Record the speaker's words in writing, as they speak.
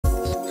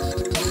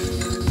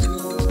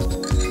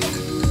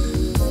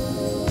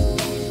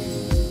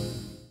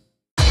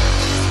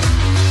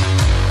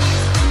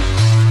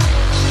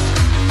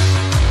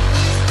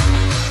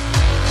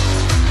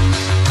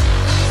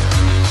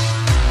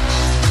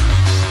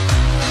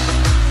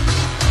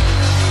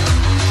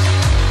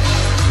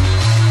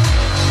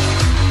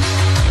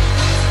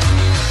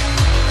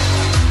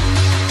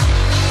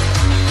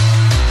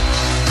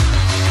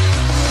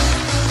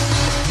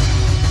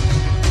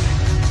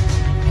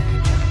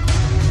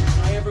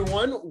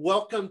everyone.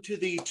 Welcome to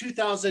the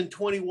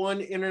 2021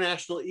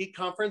 International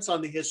eConference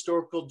on the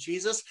Historical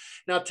Jesus.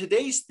 Now,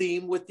 today's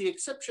theme, with the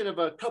exception of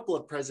a couple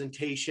of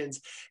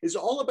presentations, is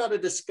all about a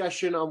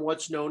discussion on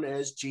what's known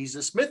as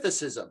Jesus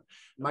Mythicism.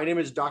 My name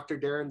is Dr.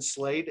 Darren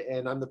Slade,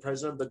 and I'm the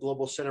president of the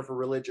Global Center for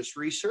Religious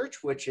Research,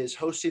 which is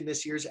hosting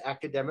this year's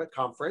academic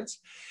conference.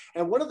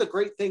 And one of the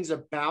great things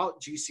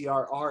about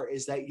GCRR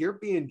is that you're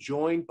being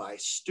joined by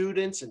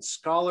students and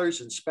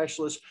scholars and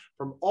specialists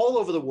from all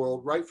over the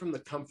world, right from the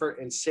comfort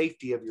and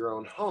safety of your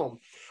own home.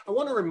 I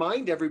want to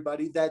remind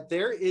everybody that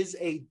there is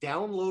a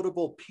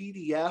downloadable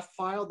PDF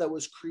file that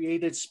was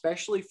created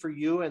specially for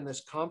you and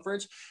this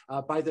conference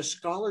by the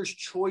Scholars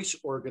Choice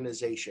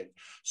Organization.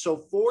 So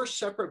 4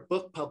 separate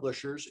book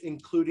publishers,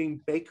 including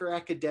Baker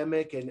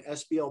Academic and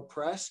SBL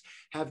Press,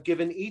 have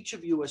given each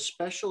of you a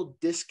special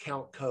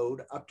discount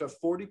code up to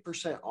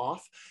 40%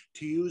 off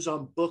to use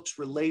on books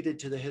related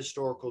to the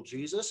historical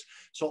Jesus.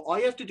 So all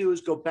you have to do is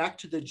go back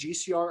to the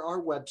GCRR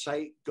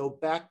website, go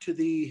back to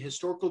the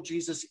Historical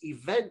Jesus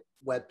event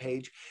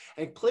webpage,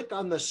 and click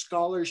on the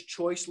Scholars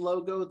Choice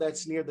logo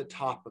that's near the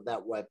top of that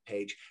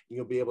webpage.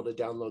 You'll be able to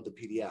download the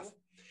PDF.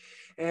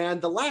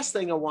 And the last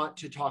thing I want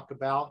to talk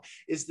about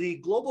is the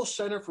Global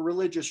Center for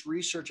Religious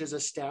Research has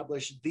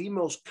established the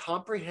most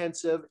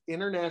comprehensive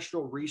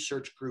international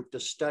research group to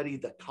study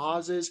the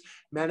causes,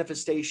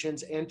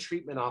 manifestations, and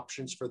treatment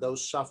options for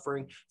those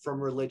suffering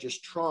from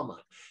religious trauma.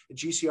 The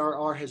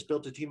GCRR has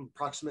built a team of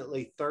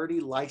approximately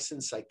 30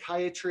 licensed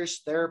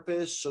psychiatrists,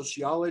 therapists,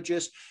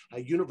 sociologists,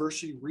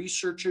 university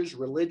researchers,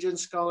 religion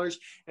scholars,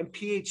 and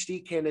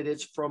PhD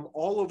candidates from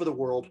all over the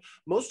world,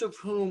 most of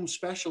whom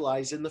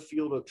specialize in the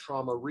field of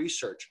trauma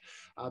research.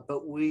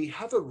 But we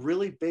have a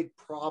really big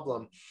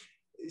problem.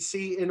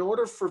 See, in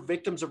order for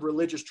victims of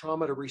religious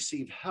trauma to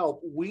receive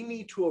help, we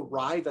need to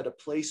arrive at a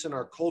place in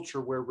our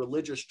culture where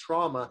religious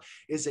trauma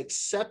is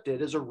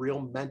accepted as a real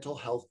mental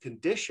health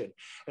condition.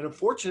 And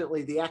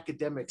unfortunately, the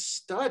academic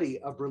study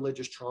of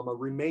religious trauma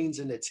remains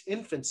in its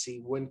infancy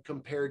when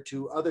compared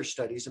to other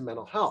studies in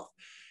mental health.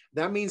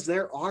 That means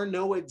there are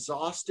no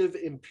exhaustive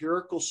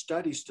empirical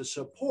studies to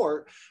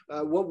support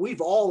what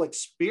we've all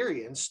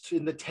experienced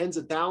in the tens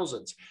of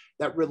thousands,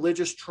 that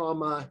religious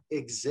trauma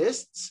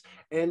exists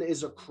and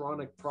is a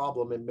chronic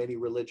problem in many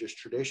religious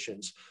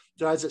traditions.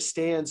 So as it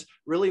stands,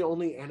 really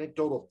only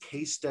anecdotal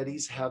case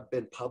studies have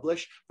been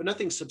published, but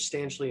nothing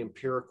substantially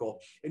empirical.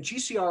 And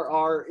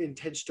GCRR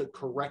intends to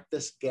correct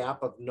this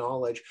gap of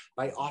knowledge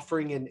by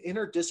offering an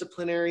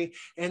interdisciplinary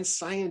and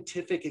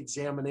scientific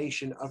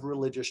examination of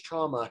religious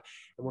trauma.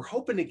 And we're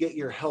hoping to get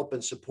your help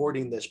in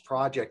supporting this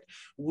project.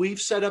 We've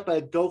set up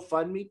a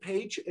GoFundMe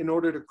page in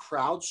order to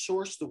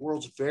crowdsource the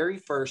world's very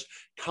first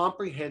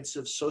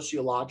comprehensive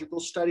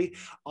sociological study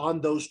on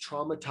those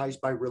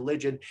traumatized by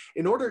religion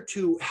in order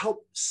to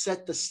help set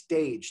the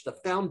stage, the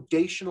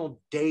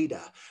foundational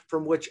data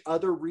from which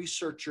other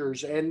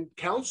researchers and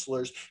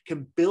counselors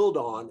can build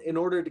on in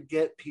order to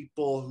get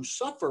people who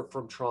suffer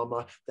from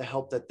trauma the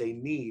help that they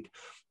need.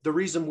 The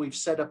reason we've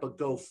set up a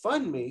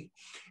GoFundMe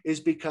is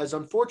because,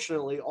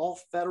 unfortunately, all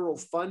federal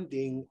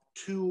funding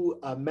to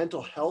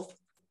mental health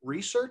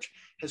research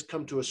has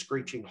come to a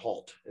screeching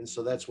halt. And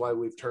so that's why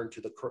we've turned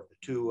to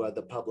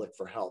the public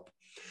for help.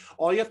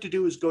 All you have to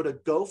do is go to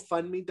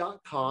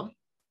GoFundMe.com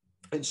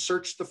and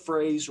search the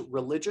phrase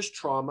religious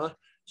trauma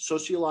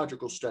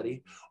sociological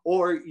study,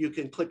 or you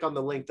can click on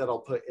the link that I'll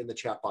put in the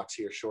chat box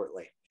here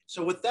shortly.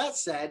 So with that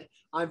said,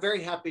 I'm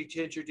very happy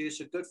to introduce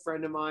a good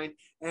friend of mine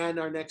and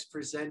our next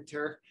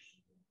presenter,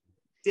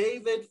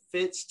 David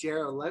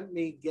Fitzgerald. Let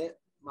me get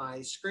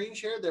my screen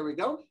share. There we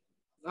go.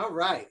 All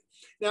right.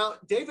 Now,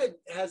 David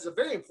has a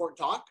very important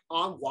talk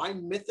on why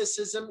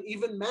mythicism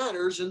even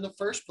matters in the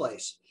first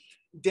place.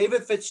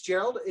 David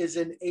Fitzgerald is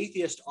an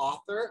atheist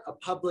author, a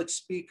public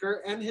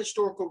speaker, and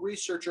historical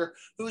researcher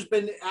who's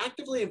been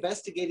actively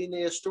investigating the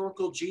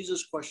historical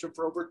Jesus question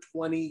for over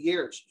 20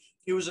 years.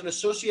 He was an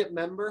associate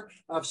member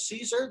of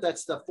CSER,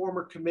 that's the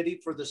former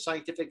Committee for the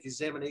Scientific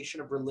Examination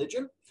of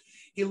Religion.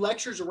 He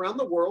lectures around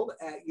the world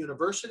at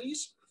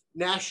universities,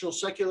 national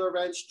secular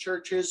events,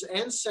 churches,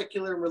 and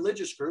secular and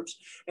religious groups,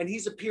 and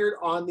he's appeared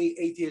on the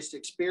Atheist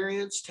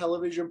Experience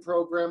television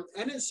program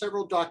and in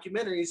several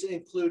documentaries,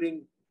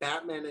 including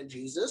Batman and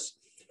Jesus,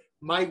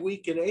 My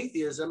Week in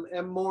Atheism,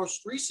 and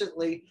most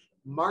recently,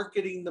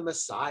 Marketing the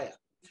Messiah.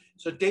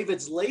 So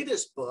David's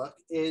latest book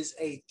is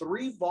a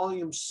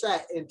 3-volume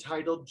set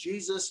entitled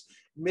Jesus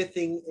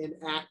Mything in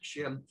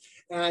Action.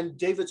 And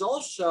David's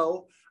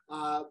also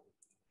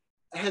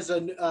has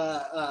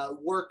a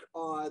work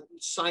on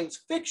science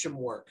fiction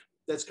work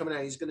that's coming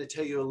out. He's going to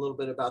tell you a little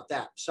bit about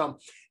that. So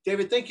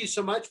David, thank you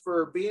so much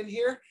for being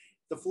here.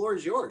 The floor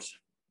is yours.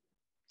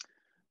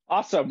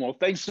 Awesome. Well,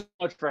 thanks so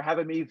much for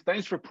having me.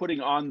 Thanks for putting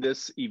on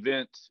this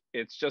event.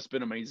 It's just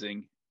been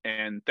amazing.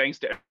 And thanks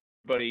to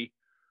everybody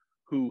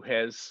who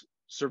has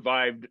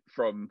survived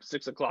from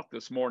 6 o'clock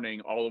this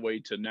morning all the way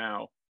to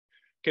now.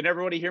 Can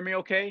everybody hear me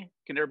okay?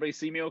 Can everybody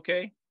see me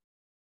okay?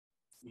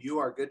 You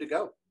are good to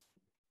go.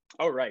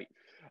 All right.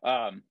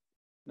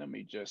 Let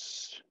me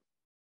just,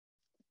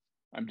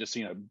 I'm just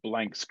seeing a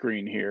blank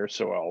screen here,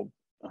 so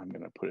I'm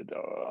going to put it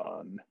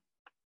on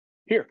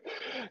here.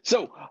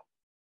 So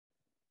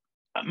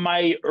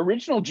my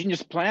original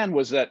genius plan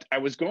was that I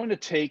was going to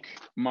take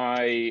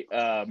my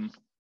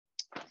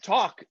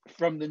talk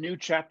from the new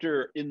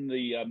chapter in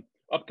the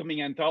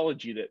upcoming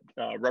anthology that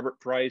Robert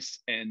Price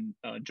and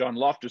John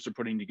Loftus are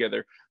putting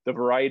together, The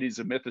Varieties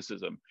of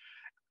Mythicism.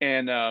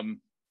 And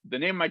the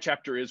name of my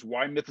chapter is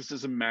Why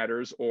Mythicism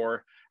Matters,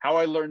 or How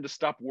I Learned to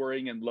Stop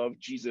Worrying and Love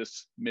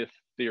Jesus Myth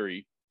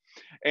Theory.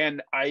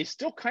 And I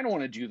still kind of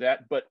want to do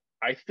that, but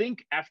I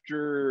think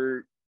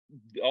after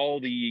all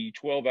the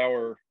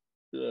 12-hour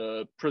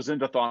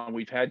presentathon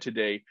we've had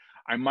today,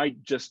 I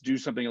might just do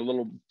something a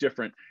little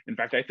different. In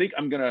fact, I think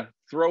I'm going to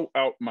throw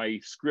out my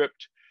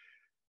script,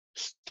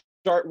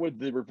 start with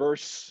the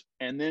reverse,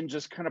 and then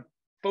just kind of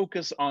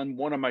focus on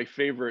one of my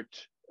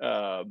favorite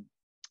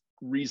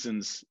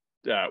reasons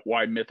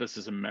why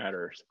mythicism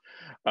matters.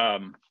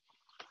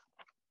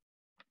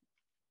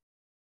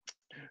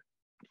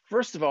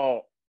 First of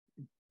all,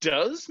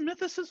 does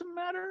mythicism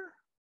matter?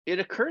 It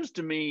occurs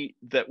to me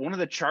that one of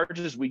the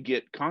charges we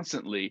get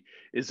constantly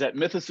is that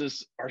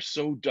mythicists are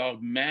so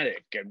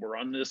dogmatic and we're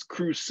on this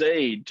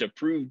crusade to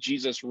prove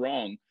Jesus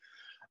wrong.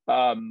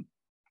 And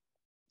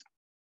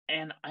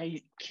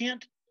I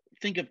can't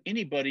think of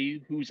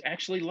anybody who's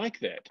actually like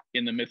that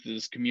in the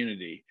mythicist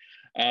community.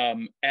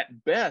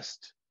 At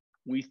best,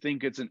 we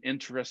think it's an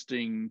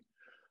interesting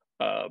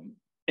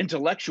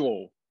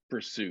intellectual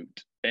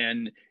pursuit.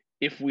 And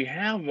if we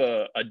have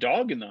a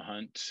dog in the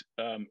hunt,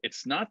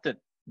 it's not that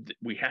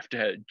we have to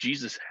have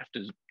Jesus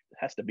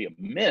has to be a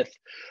myth,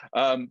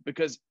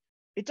 because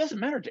it doesn't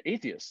matter to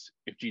atheists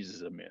if Jesus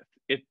is a myth.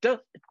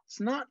 It's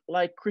not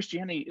like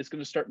Christianity is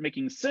going to start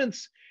making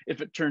sense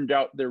if it turned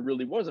out there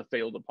really was a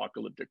failed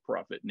apocalyptic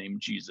prophet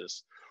named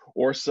Jesus,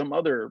 or some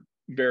other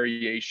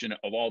variation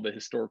of all the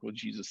historical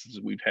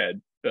Jesuses we've had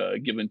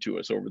given to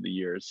us over the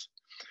years.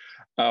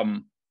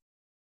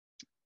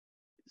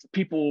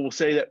 People will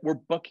say that we're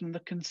bucking the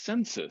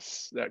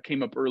consensus. That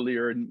came up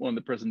earlier in one of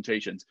the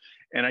presentations.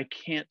 And I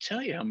can't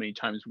tell you how many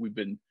times we've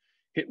been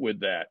hit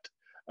with that.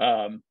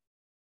 And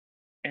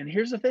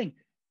here's the thing,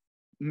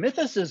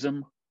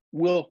 mythicism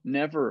will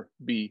never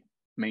be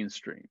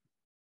mainstream.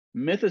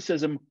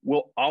 Mythicism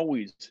will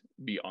always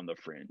be on the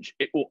fringe.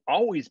 It will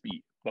always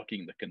be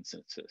bucking the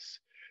consensus,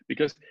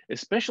 because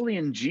especially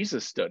in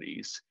Jesus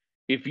studies,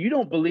 if you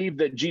don't believe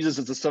that Jesus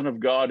is the Son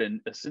of God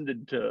and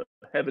ascended to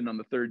heaven on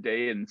the third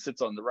day and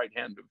sits on the right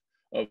hand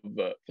of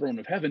the throne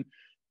of heaven,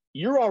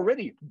 you're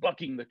already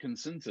bucking the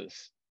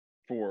consensus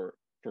for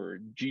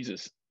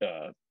Jesus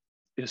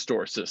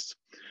historicists.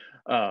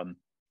 And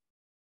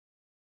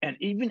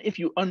even if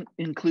you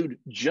include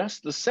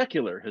just the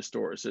secular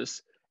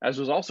historicists, as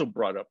was also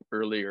brought up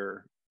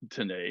earlier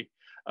today,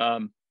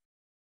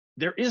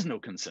 there is no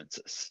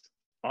consensus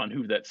on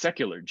who that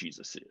secular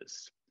Jesus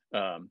is.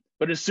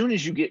 But as soon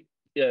as you get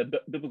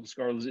biblical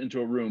scholars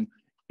into a room,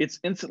 it's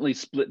instantly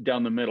split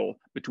down the middle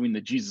between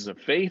the Jesus of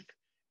faith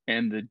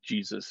and the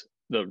Jesus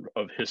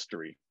of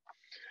history.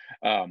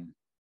 That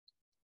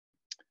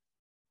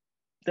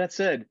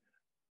said,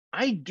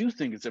 I do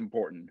think it's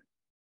important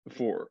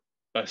for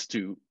us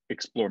to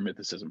explore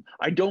mythicism.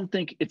 I don't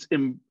think it's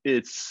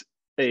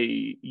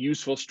a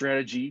useful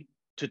strategy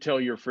to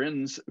tell your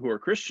friends who are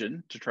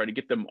Christian to try to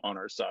get them on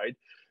our side.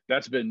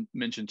 That's been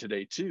mentioned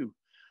today too.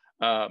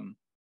 And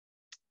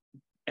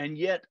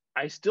yet,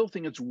 I still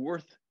think it's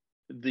worth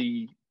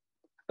the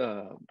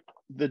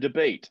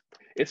debate.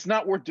 It's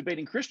not worth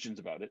debating Christians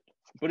about it,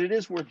 but it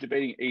is worth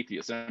debating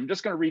atheists. And I'm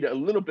just going to read a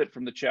little bit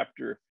from the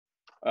chapter.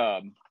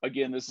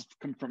 Again, this is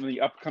from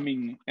the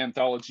upcoming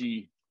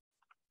anthology,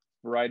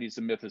 Varieties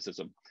of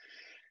Mythicism.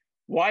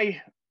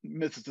 Why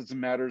mythicism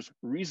matters,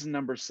 reason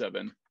number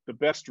 7, the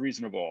best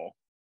reason of all.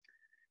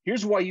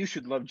 Here's why you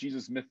should love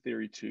Jesus' myth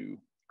theory too.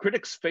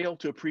 Critics fail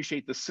to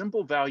appreciate the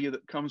simple value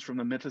that comes from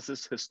the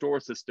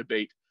mythicist-historicist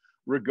debate,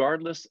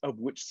 regardless of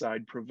which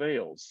side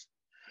prevails.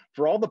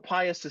 For all the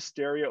pious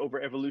hysteria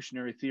over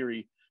evolutionary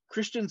theory,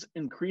 Christians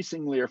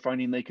increasingly are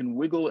finding they can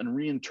wiggle and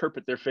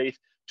reinterpret their faith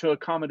to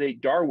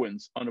accommodate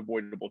Darwin's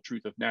unavoidable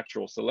truth of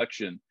natural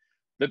selection,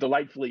 the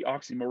delightfully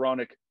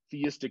oxymoronic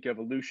theistic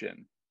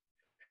evolution.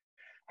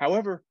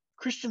 However,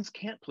 Christians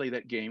can't play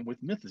that game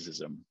with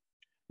mythicism.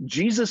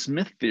 Jesus'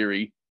 myth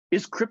theory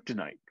is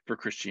kryptonite for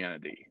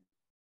Christianity.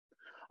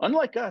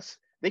 Unlike us,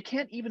 they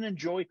can't even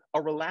enjoy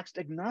a relaxed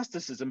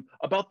agnosticism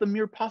about the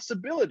mere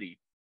possibility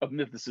of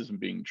mythicism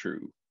being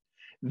true.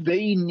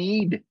 They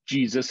need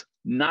Jesus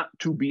not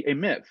to be a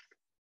myth,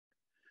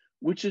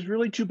 which is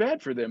really too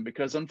bad for them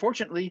because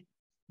unfortunately,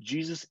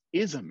 Jesus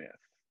is a myth.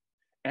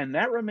 And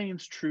that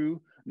remains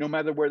true no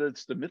matter whether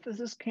it's the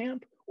mythicist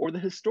camp or the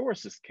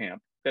historicist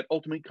camp that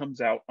ultimately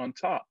comes out on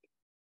top.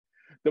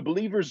 The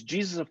believer's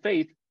Jesus of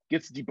faith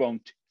gets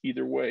debunked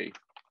either way.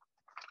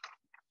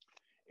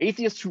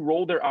 Atheists who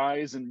roll their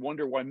eyes and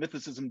wonder why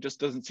mythicism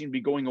just doesn't seem to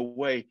be going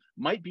away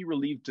might be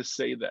relieved to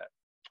say that,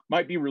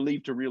 might be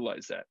relieved to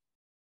realize that.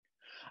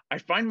 I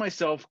find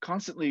myself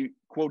constantly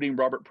quoting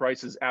Robert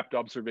Price's apt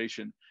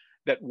observation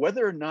that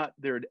whether or not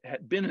there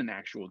had been an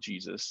actual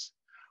Jesus,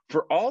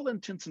 For all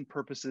intents and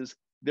purposes,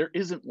 there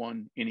isn't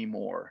one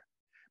anymore,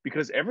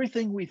 because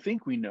everything we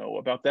think we know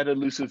about that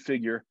elusive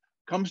figure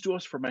comes to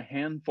us from a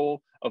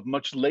handful of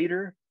much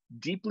later,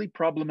 deeply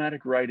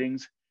problematic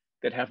writings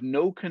that have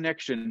no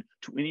connection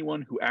to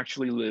anyone who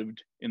actually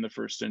lived in the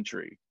first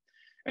century.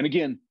 And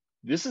again,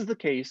 this is the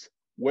case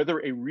whether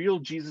a real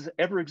Jesus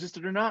ever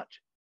existed or not,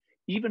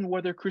 even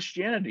whether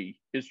Christianity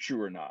is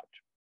true or not.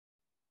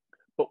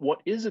 But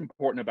what is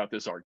important about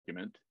this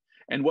argument,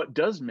 and what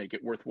does make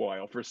it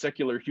worthwhile for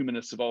secular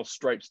humanists of all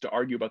stripes to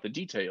argue about the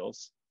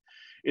details,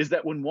 is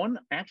that when one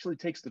actually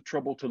takes the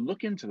trouble to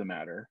look into the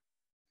matter,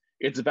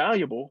 it's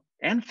valuable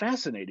and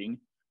fascinating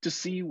to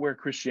see where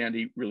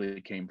Christianity really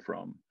came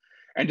from,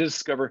 and to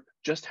discover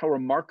just how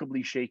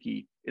remarkably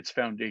shaky its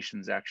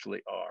foundations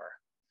actually are.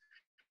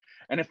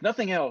 And if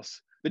nothing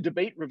else, the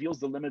debate reveals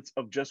the limits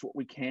of just what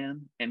we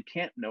can and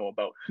can't know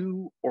about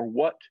who or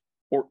what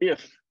or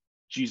if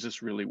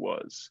Jesus really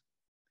was.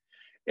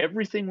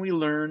 Everything we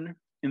learn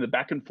in the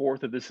back and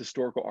forth of this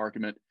historical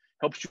argument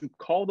helps you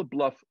call the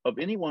bluff of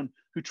anyone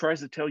who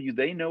tries to tell you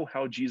they know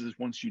how Jesus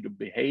wants you to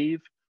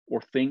behave or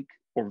think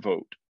or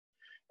vote.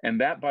 And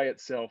that by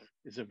itself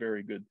is a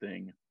very good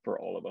thing for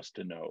all of us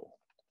to know.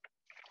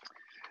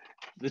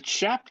 The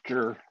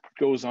chapter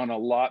goes on a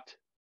lot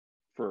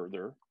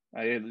further.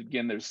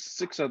 Again, there's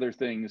 6 other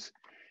things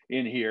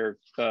in here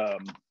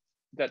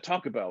that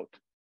talk about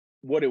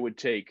what it would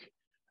take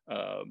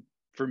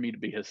for me to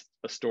be a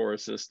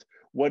historicist,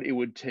 what it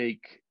would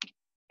take,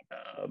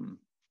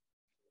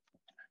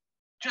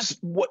 just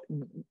what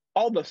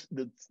all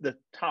the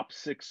top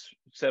 6,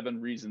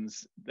 7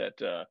 reasons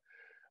that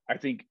I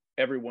think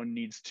everyone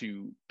needs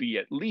to be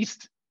at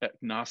least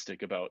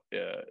agnostic about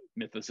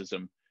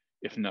mythicism,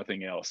 if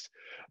nothing else.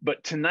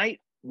 But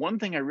tonight, one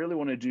thing I really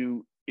want to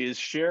do is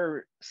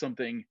share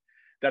something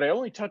that I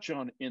only touch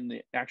on in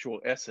the actual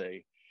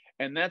essay.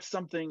 And that's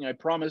something I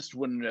promised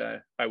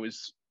when I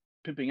was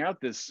pimping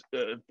out this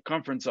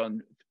conference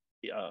on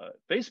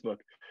Facebook,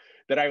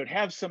 that I would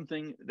have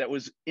something that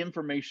was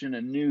information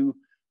and new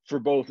for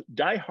both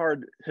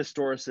diehard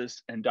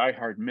historicists and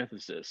diehard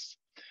mythicists.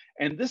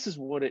 And this is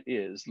what it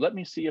is. Let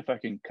me see if I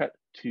can cut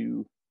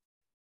to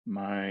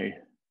my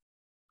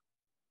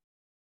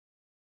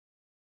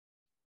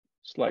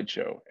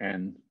slideshow.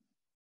 And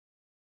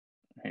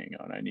hang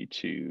on, I need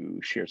to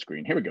share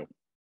screen. Here we go.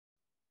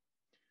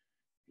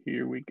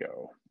 Here we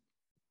go.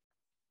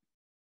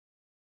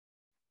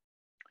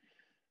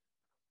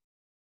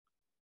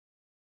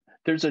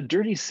 There's a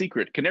dirty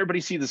secret. Can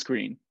everybody see the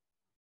screen?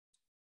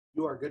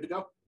 You are good to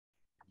go.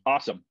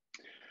 Awesome.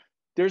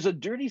 There's a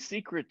dirty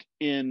secret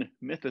in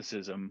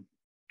mythicism.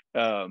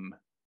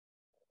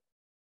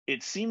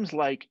 It seems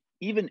like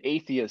even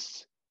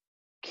atheists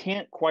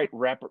can't quite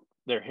wrap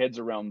their heads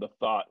around the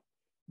thought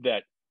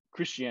that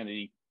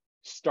Christianity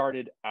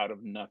started out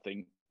of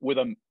nothing with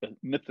a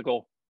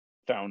mythical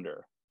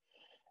founder.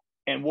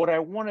 And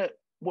one of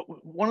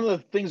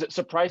the things that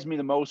surprised me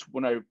the most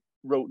when I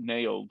wrote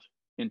Nailed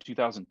in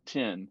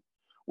 2010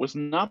 was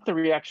not the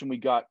reaction we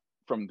got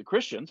from the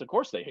Christians. Of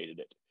course they hated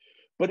it,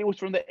 but it was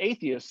from the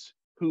atheists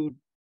who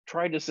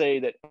tried to say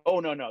that, oh,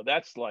 no,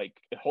 that's like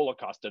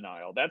Holocaust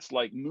denial. That's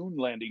like moon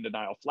landing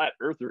denial, flat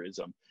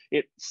eartherism.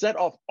 It set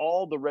off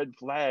all the red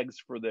flags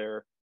for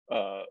their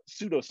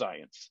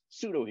pseudoscience,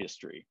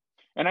 pseudo-history.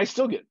 And I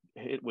still get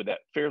hit with that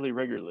fairly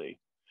regularly.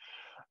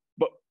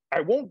 But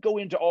I won't go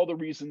into all the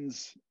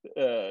reasons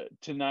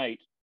tonight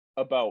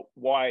about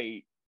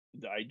why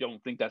I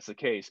don't think that's the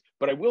case,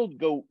 but I will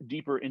go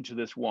deeper into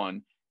this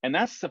one. And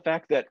that's the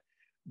fact that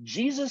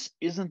Jesus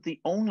isn't the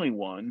only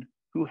one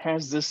who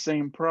has this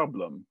same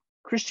problem.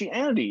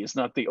 Christianity is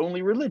not the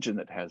only religion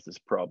that has this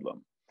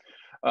problem.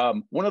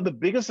 One of the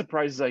biggest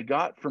surprises I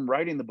got from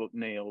writing the book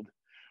Nailed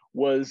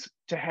was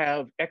to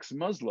have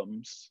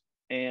ex-Muslims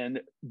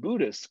and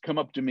Buddhists come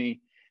up to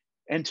me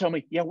and tell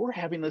me, yeah, we're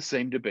having the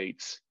same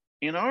debates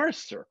in our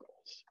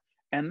circles.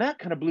 And that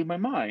kind of blew my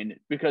mind,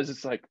 because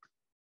it's like,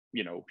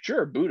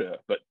 sure, Buddha,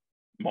 but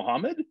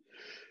Muhammad?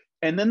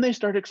 And then they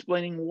start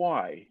explaining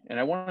why. And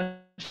I want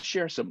to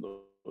share some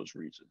of those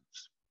reasons.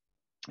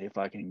 If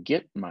I can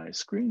get my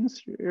screen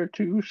share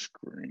to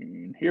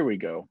screen. Here we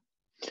go.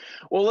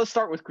 Well, let's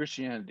start with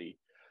Christianity.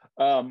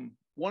 One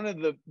of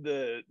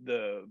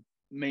the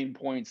main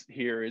points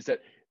here is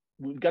that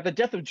we've got the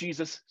death of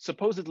Jesus,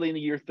 supposedly in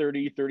the year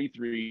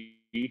 3033.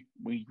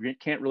 We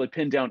can't really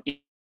pin down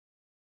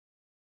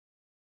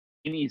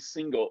any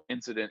single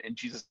incident in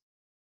Jesus'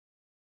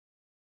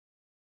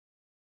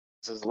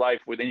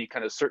 life with any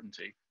kind of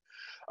certainty.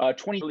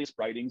 20 earliest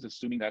writings,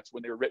 assuming that's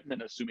when they were written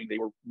and assuming they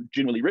were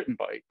genuinely written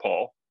by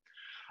Paul.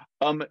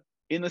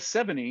 In the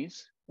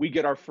 70s, we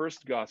get our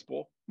first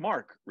gospel,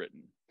 Mark,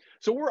 written.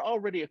 So we're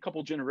already a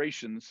couple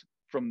generations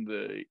from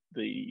the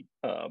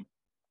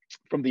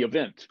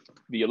event,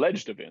 the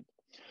alleged event.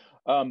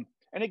 And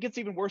it gets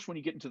even worse when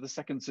you get into the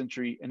 2nd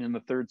century and in the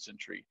 3rd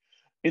century.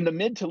 In the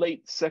mid to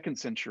late 2nd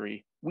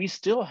century, we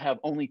still have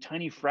only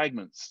tiny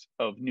fragments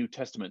of New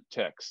Testament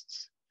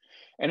texts.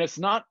 And it's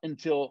not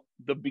until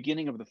the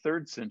beginning of the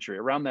 3rd century,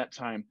 around that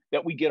time,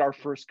 that we get our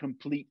first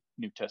complete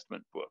New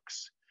Testament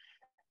books.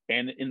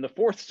 And in the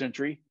 4th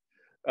century,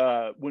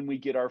 when we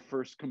get our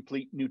first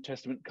complete New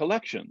Testament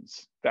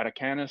collections,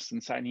 Vaticanus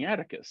and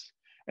Sinaiticus.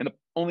 And the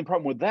only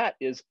problem with that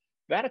is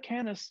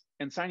Vaticanus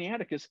and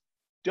Sinaiticus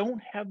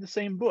don't have the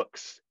same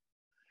books.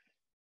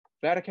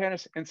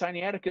 Vaticanus and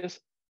Sinaiticus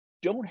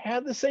don't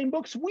have the same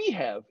books we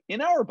have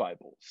in our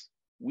Bibles.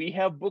 We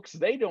have books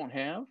they don't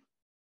have.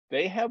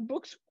 They have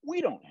books we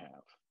don't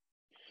have.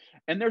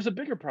 And there's a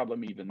bigger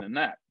problem even than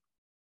that.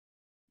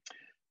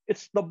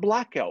 It's the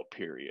blackout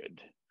period.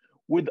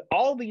 With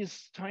all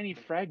these tiny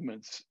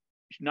fragments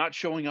not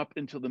showing up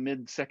until the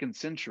mid-2nd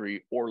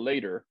century or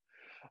later,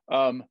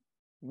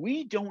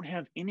 we don't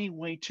have any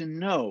way to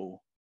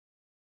know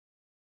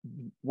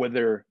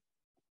whether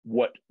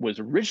what was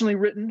originally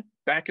written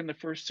back in the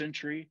 1st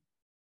century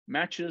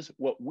matches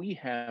what we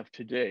have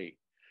today.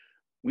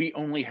 We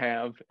only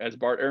have, as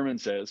Bart Ehrman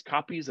says,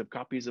 copies of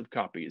copies of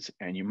copies.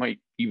 And you might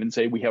even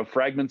say we have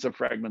fragments of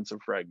fragments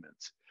of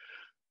fragments.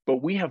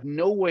 But we have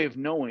no way of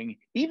knowing,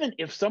 even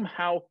if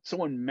somehow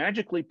someone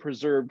magically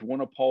preserved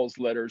one of Paul's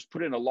letters,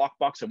 put it in a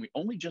lockbox, and we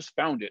only just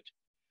found it,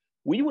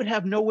 we would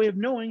have no way of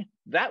knowing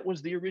that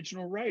was the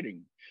original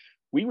writing.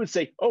 We would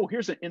say, oh,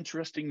 here's an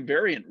interesting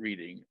variant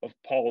reading of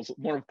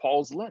one of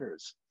Paul's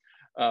letters.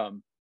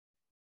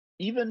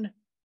 Even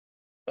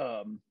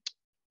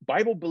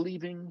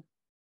Bible-believing,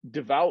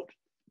 devout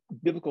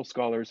biblical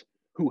scholars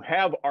who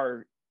have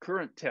our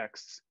current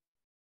texts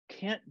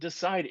can't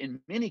decide in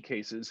many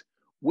cases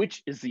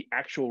which is the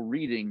actual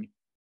reading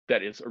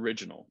that is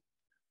original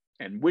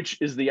and which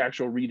is the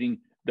actual reading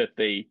that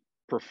they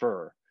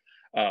prefer.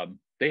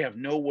 They have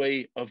no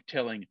way of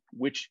telling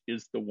which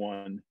is the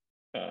one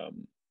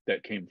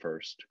that came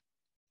first.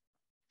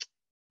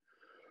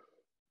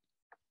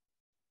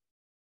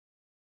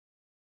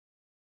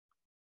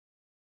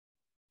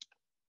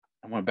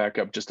 I want to back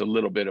up just a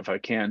little bit if I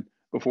can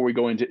before we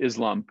go into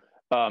Islam.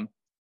 I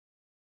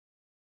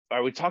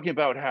was talking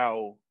about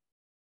how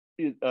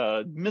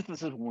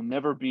mythicism will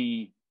never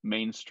be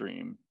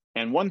mainstream.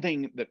 And one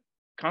thing that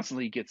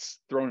constantly gets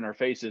thrown in our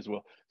face is,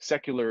 well,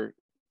 secular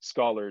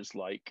scholars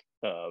like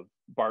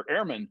Bart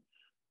Ehrman,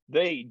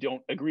 they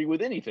don't agree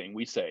with anything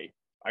we say.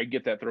 I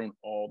get that thrown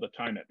all the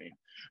time at me.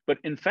 But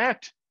in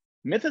fact,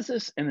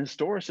 mythicists and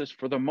historicists,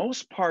 for the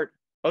most part,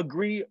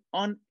 agree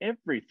on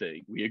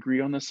everything. We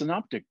agree on the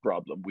synoptic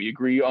problem. We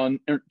agree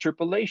on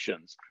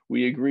interpolations.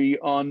 We agree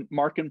on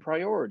mark and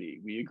priority.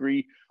 We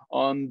agree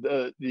on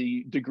the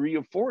degree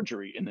of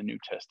forgery in the New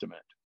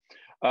Testament.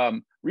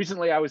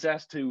 Recently, I was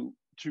asked to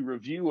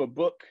review a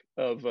book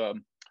of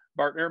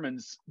Bart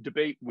Ehrman's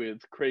debate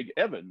with Craig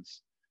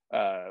Evans,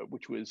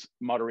 which was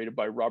moderated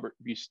by Robert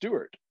B.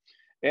 Stewart.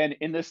 And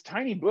in this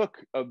tiny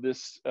book of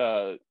this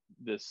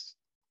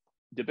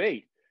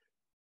debate,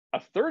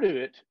 a third of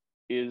it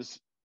is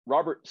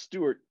Robert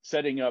Stewart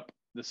setting up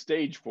the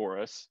stage for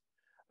us.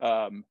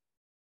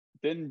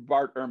 Then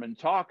Bart Ehrman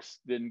talks,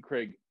 then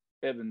Craig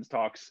Evans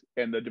talks,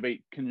 and the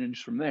debate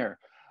continues from there.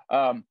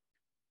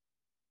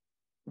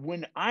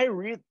 When I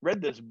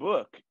read this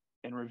book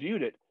and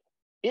reviewed it,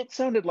 it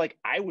sounded like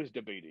I was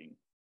debating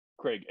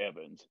Craig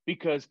Evans,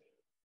 because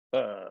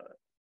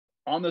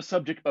on the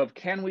subject of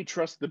can we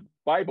trust the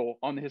Bible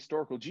on the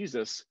historical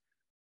Jesus,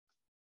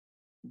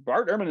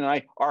 Bart Ehrman and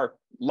I are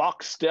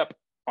lockstep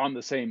on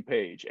the same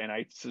page. And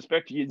I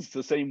suspect he's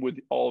the same with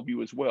all of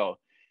you as well.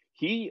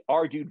 He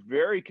argued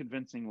very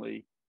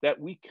convincingly that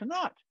we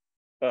cannot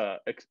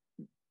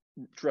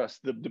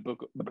trust the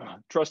book,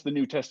 trust the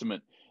New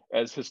Testament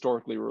as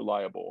historically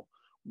reliable.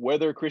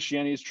 Whether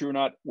Christianity is true or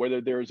not,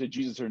 whether there is a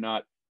Jesus or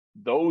not,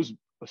 those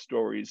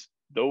stories,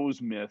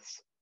 those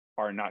myths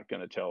are not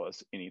going to tell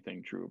us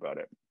anything true about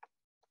it.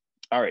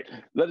 All right,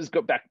 let us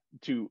go back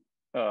to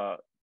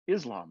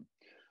Islam.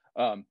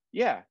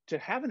 To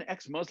have an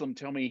ex-Muslim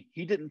tell me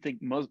he didn't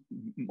think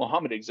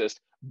Muhammad exists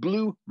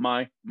blew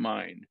my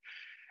mind.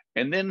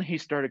 And then he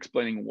started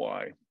explaining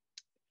why.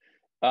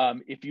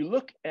 If you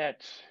look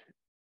at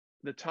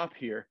the top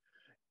here,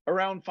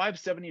 around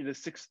 570 to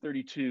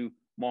 632,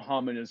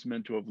 Muhammad is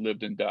meant to have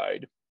lived and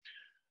died.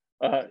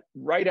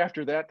 Right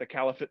after that, the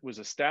caliphate was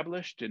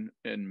established in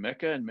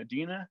Mecca and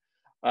Medina.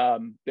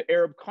 The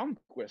Arab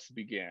conquest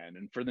began.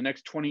 And for the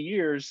next 20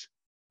 years,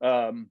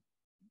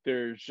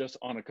 there's just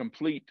on a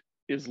complete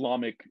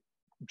Islamic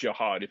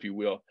jihad, if you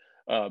will,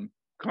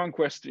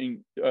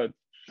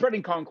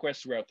 spreading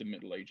conquests throughout the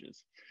Middle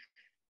Ages.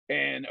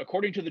 And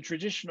according to the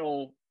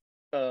traditional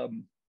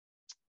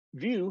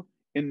view,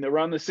 in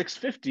around the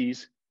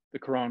 650s, the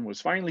Quran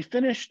was finally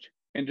finished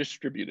and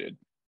distributed.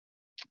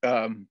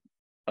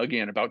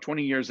 Again, about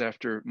 20 years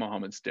after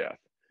Muhammad's death.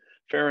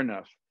 Fair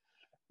enough.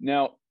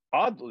 Now,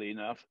 oddly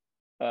enough,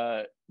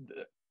 the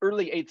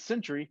early 8th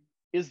century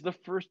is the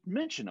first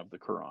mention of the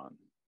Quran.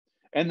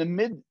 And the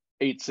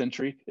mid-8th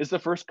century is the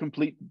first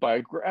complete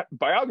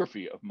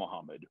biography of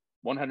Muhammad,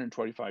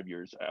 125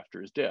 years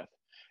after his death.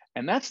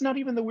 And that's not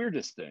even the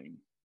weirdest thing.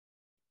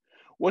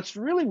 What's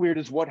really weird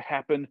is what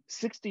happened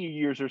 60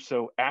 years or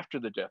so after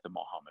the death of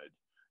Muhammad,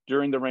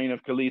 during the reign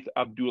of Caliph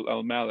Abdul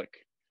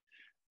al-Malik.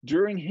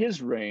 During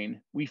his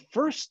reign, we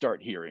first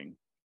start hearing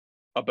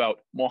about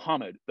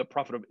Muhammad, the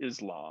prophet of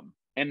Islam,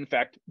 and in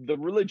fact, the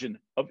religion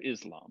of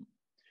Islam.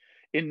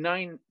 In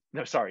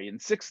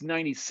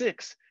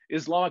 696,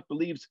 Islamic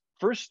beliefs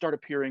first start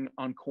appearing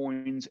on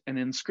coins and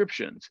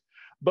inscriptions.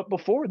 But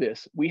before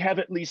this, we have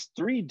at least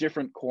 3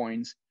 different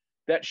coins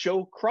that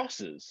show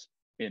crosses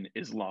in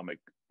Islamic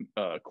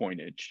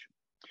coinage.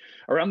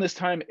 Around this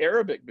time,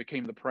 Arabic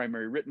became the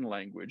primary written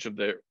language of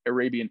the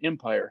Arabian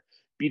Empire,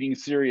 beating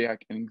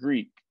Syriac and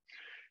Greek.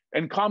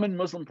 And common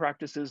Muslim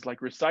practices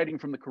like reciting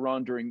from the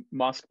Quran during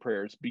mosque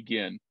prayers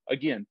begin,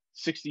 again,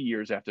 60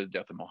 years after the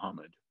death of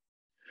Muhammad.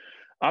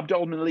 Abd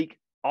al-Malik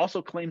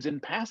also claims in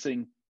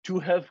passing to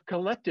have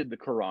collected the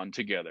Quran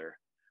together,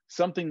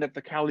 something that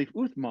the Caliph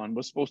Uthman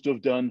was supposed to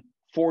have done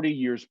 40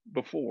 years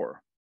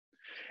before.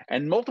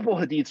 And multiple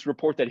hadiths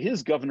report that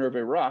his governor of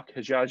Iraq,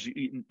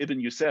 Hajjaj ibn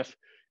Yusuf,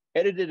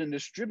 edited and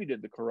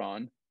distributed the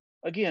Quran,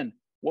 again,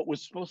 what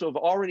was supposed to have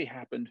already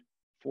happened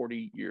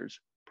 40 years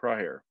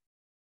prior.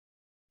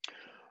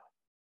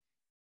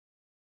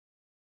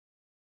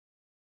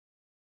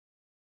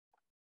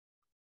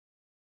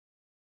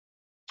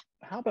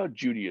 How about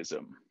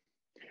Judaism?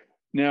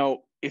 Now,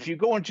 if you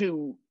go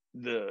into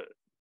the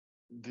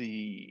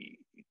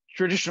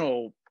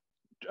traditional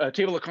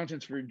table of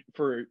contents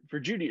for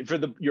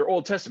Judaism, your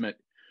Old Testament,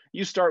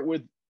 you start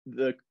with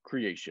the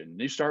creation.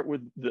 You start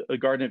with the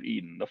Garden of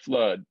Eden, the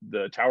flood,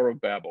 the Tower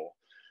of Babel.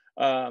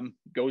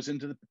 Goes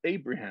into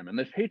Abraham and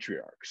the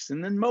patriarchs,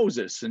 and then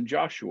Moses and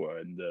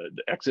Joshua and the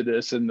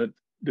Exodus and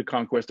the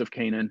conquest of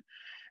Canaan,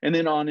 and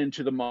then on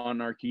into the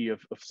monarchy of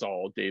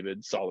Saul,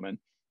 David, Solomon.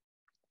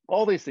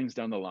 All these things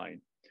down the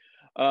line.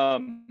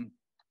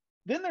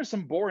 Then there's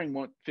some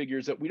boring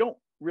figures that we don't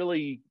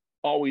really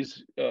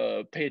always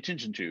pay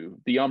attention to.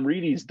 The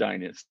Amrides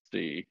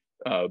dynasty,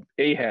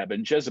 Ahab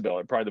and Jezebel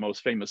are probably the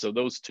most famous of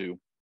those two.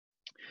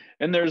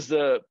 And there's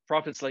the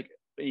prophets like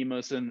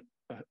Amos and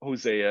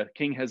Hosea,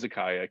 King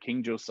Hezekiah,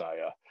 King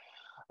Josiah.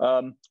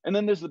 And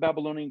then there's the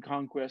Babylonian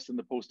conquest and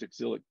the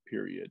post-exilic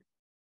period.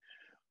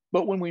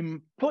 But when we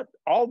put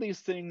all these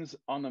things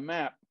on the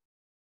map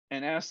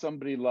and ask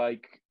somebody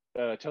like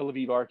Tel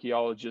Aviv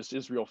archaeologist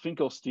Israel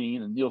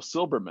Finkelstein and Neil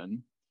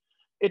Silberman,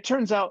 it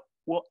turns out,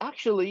 well,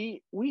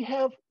 actually, we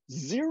have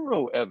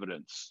 0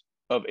 evidence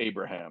of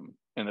Abraham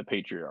and the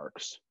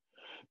patriarchs,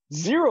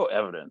 0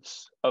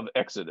 evidence of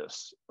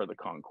Exodus or the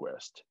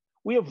conquest.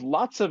 We have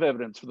lots of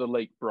evidence for the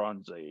late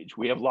Bronze Age.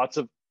 We have lots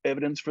of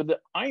evidence for the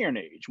Iron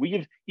Age.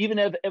 We even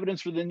have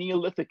evidence for the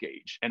Neolithic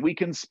Age, and we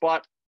can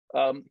spot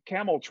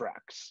camel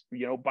tracks,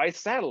 by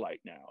satellite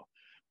now.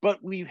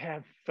 But we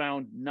have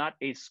found not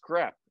a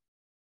scrap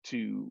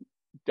to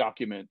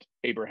document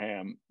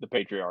Abraham, the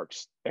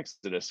patriarchs,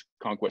 Exodus,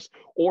 conquest,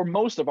 or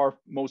most of our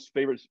most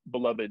favorite,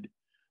 beloved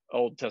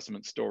Old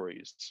Testament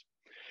stories.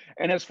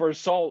 And as for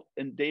Saul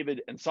and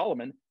David and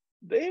Solomon,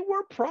 they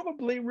were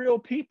probably real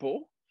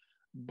people,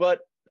 but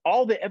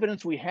all the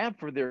evidence we have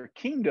for their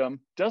kingdom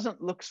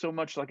doesn't look so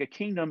much like a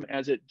kingdom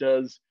as it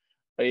does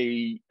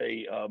a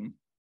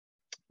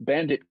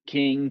bandit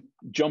king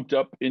jumped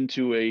up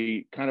into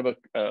a kind of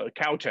a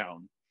cow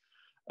town.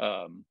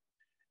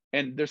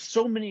 And there's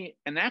so many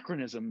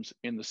anachronisms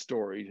in the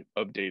story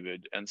of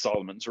David and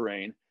Solomon's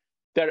reign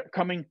that are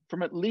coming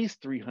from at least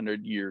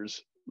 300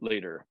 years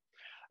later.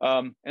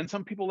 And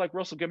some people like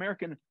Russell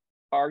Gamerkin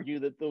argue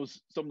that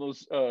some of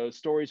those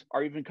stories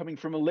are even coming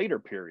from a later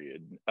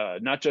period,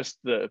 not just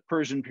the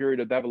Persian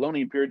period or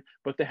Babylonian period,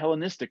 but the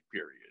Hellenistic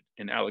period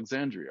in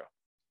Alexandria.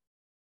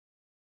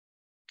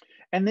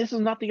 And this is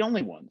not the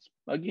only ones.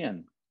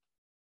 Again,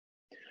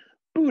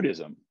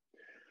 Buddhism.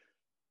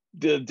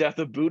 The death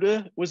of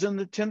Buddha was in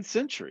the 10th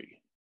century,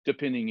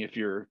 depending if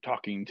you're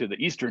talking to the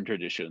Eastern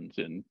traditions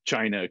in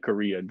China,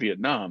 Korea, and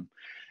Vietnam.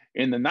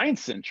 In the 9th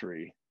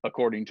century,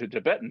 according to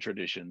Tibetan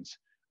traditions,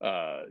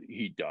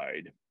 he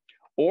died.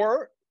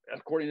 Or,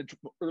 according to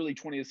early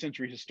 20th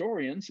century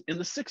historians, in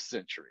the 6th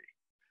century.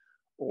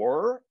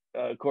 Or,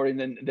 according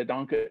to the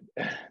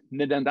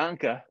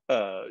Nidandaka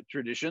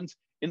traditions,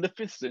 in the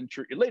 5th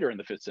century, later in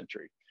the 5th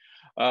century.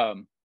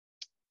 And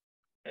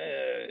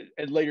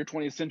later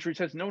 20th century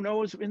says, no, it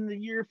was in the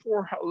year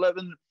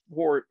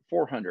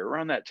 400,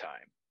 around that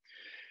time.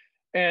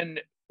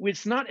 And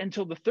it's not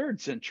until the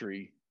 3rd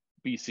century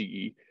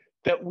BCE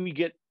that we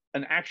get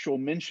an actual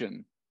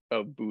mention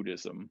of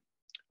Buddhism.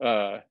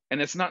 And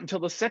it's not until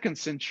the 2nd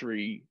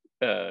century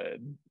CE/AD,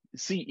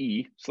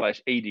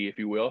 if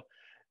you will,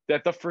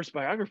 that the first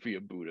biography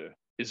of Buddha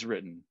is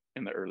written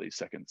in the early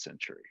 2nd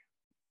century.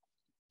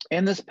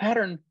 And this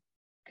pattern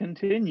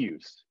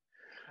continues.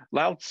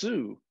 Lao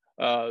Tzu,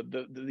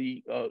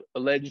 the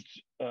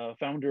alleged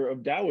founder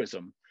of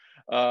Taoism,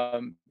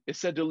 is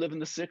said to live in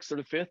the 6th or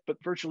the 5th,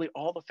 but virtually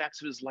all the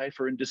facts of his life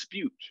are in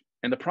dispute.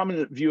 And the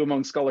prominent view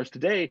among scholars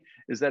today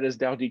is that his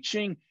Tao Te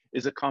Ching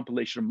is a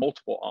compilation of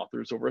multiple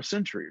authors over a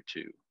century or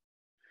two.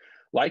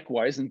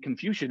 Likewise, in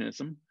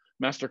Confucianism,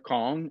 Master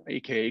Kong,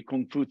 aka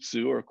Kung Fu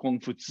Tzu or Kung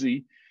Fu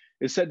Tzu,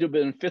 is said to have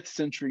been a 5th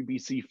century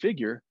BC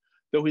figure,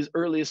 though his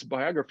earliest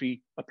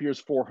biography appears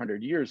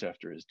 400 years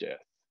after his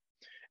death.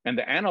 And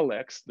the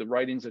Analects, the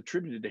writings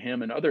attributed to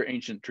him and other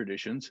ancient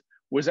traditions,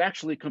 was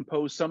actually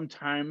composed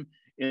sometime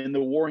in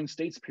the Warring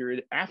States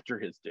period after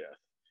his death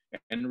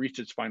and reached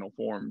its final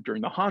form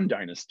during the Han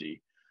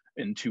Dynasty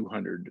in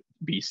 200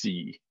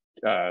 BC,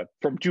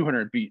 from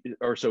 200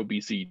 or so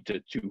BC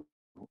to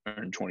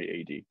 220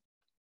 AD.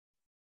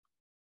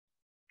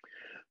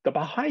 The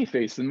Baha'i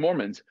faith and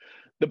Mormons.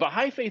 The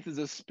Baha'i faith is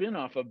a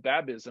spin-off of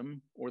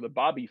Babism, or the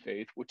Babi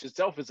faith, which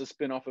itself is a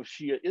spin-off of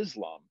Shia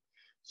Islam.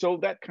 So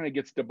that kind of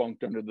gets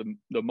debunked under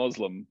the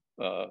Muslim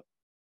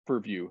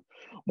purview.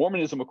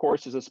 Mormonism, of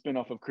course, is a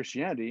spin-off of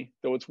Christianity,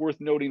 though it's worth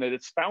noting that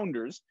its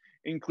founders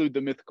include the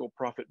mythical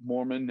prophet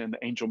Mormon and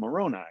the angel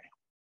Moroni.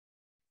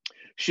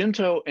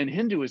 Shinto and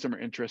Hinduism are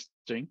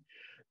interesting.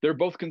 They're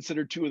both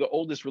considered two of the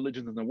oldest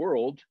religions in the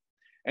world,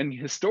 and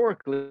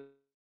historically,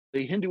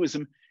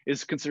 Hinduism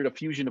is considered a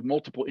fusion of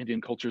multiple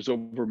Indian cultures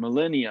over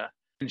millennia,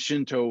 and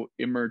Shinto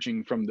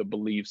emerging from the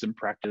beliefs and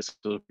practices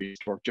of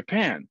historic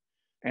Japan.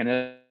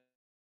 And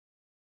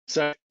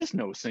so there's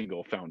no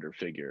single founder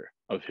figure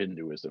of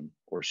Hinduism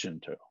or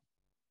Shinto.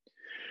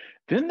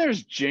 Then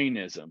there's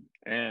Jainism.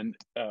 And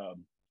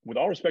with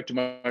all respect to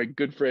my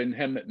good friend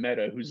Hemant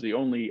Mehta, who's the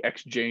only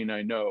ex-Jain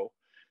I know,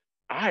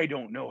 I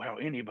don't know how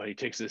anybody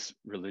takes this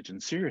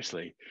religion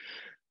seriously.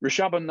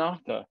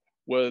 Rishabhanatha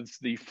was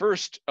the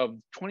first of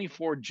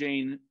 24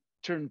 Jain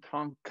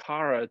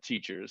Tirthankara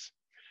teachers.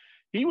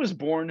 He was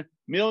born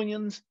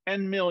millions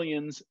and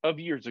millions of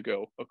years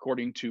ago,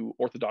 according to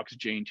Orthodox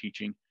Jain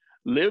teaching,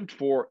 lived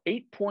for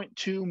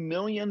 8.2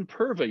 million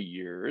Purva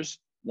years.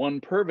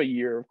 One Purva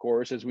year, of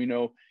course, as we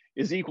know,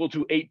 is equal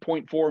to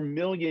 8.4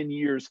 million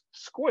years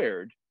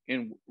squared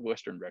in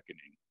Western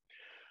reckoning.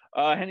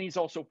 And he's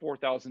also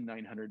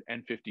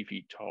 4,950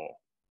 feet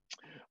tall.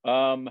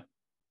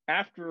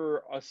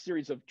 After a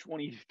series of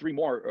 23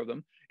 more of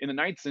them, in the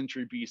 9th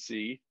century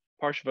BC,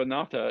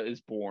 Parshvanatha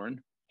is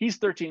born. He's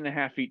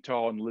 13.5 feet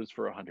tall and lives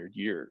for 100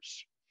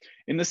 years.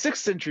 In the 6th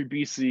century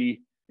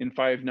BC, in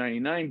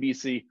 599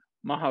 BC,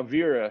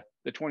 Mahavira,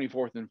 the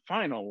 24th and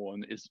final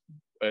one,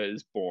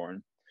 is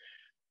born.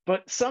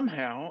 But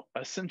somehow,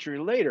 a century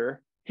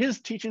later,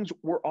 his teachings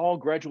were all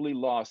gradually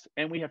lost,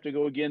 and we have to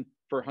go again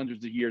for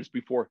hundreds of years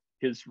before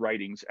his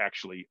writings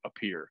actually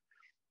appear.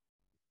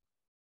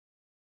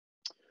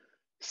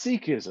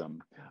 Sikhism.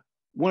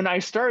 When I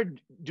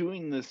started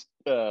doing this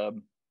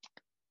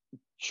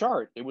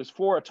chart, it was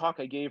for a talk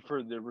I gave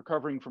for the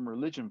Recovering from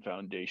Religion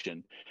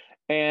Foundation.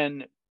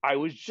 And I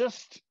was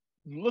just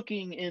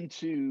looking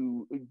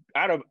into,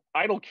 out of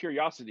idle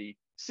curiosity,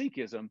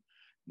 Sikhism.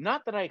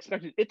 Not that I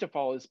expected it to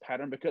follow this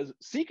pattern, because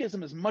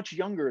Sikhism is much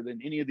younger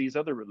than any of these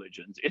other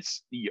religions.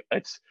 It's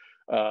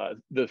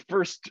the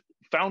first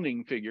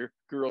founding figure,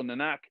 Guru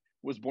Nanak,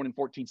 was born in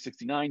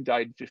 1469,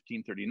 died in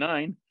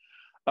 1539.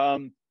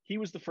 He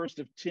was the first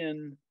of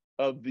 10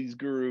 of these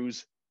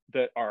gurus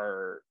that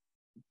are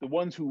the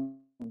ones who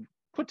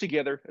put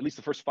together, at least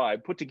the first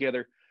 5, put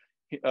together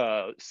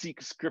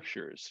Sikh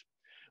scriptures.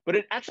 But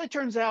it actually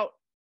turns out,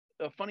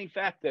 a funny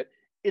fact, that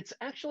it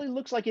actually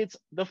looks like it's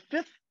the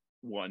 5th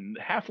one,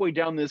 halfway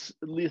down this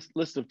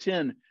list of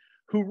 10,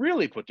 who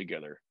really put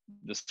together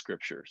the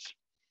scriptures.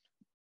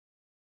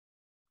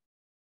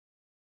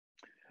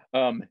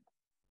 In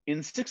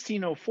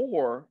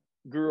 1604,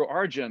 Guru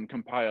Arjan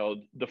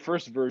compiled the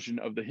first version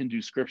of the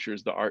Hindu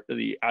scriptures,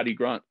 the Adi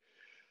Granth.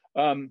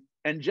 And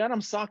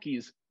Janam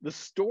Sakhi's The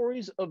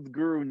Stories of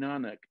Guru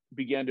Nanak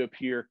began to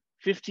appear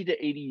 50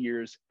 to 80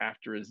 years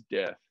after his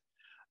death.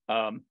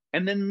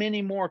 And then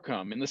many more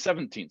come in the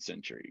 17th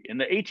century, in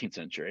the 18th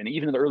century, and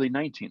even in the early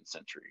 19th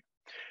century.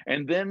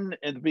 And then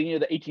at the beginning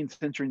of the 18th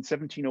century, in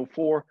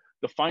 1704,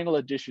 the final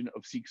edition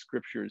of Sikh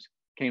scriptures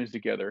came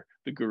together,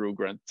 the Guru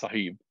Granth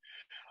Sahib.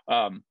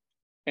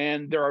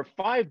 And there are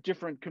 5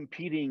 different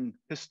competing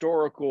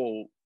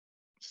historical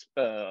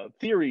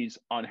theories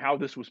on how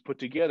this was put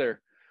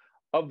together.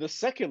 Of the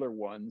secular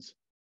ones,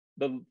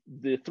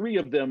 the 3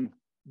 of them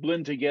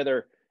blend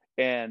together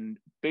and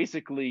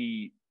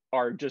basically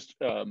are just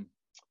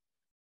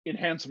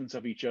enhancements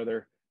of each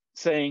other,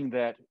 saying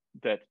that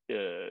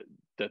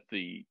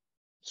the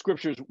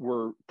scriptures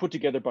were put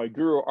together by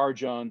Guru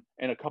Arjan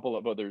and a couple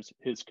of others,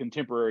 his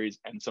contemporaries,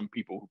 and some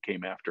people who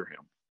came after him.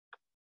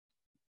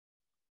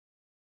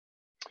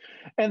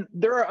 And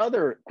there are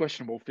other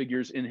questionable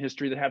figures in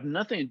history that have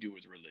nothing to do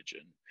with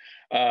religion.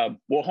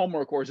 Well,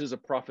 Homer, of course, is a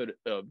prophet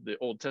of the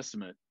Old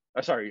Testament.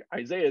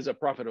 Isaiah is a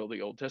prophet of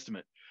the Old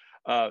Testament.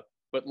 But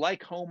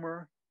like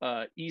Homer,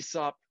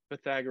 Aesop,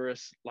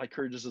 Pythagoras,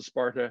 Lycurgus of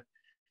Sparta,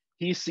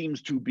 he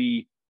seems to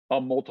be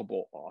a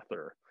multiple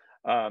author.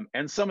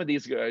 And some of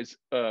these guys,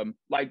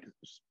 like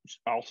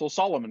also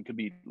Solomon could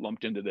be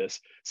lumped into this,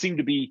 seem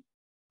to be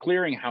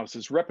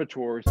clearinghouses,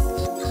 repertoires.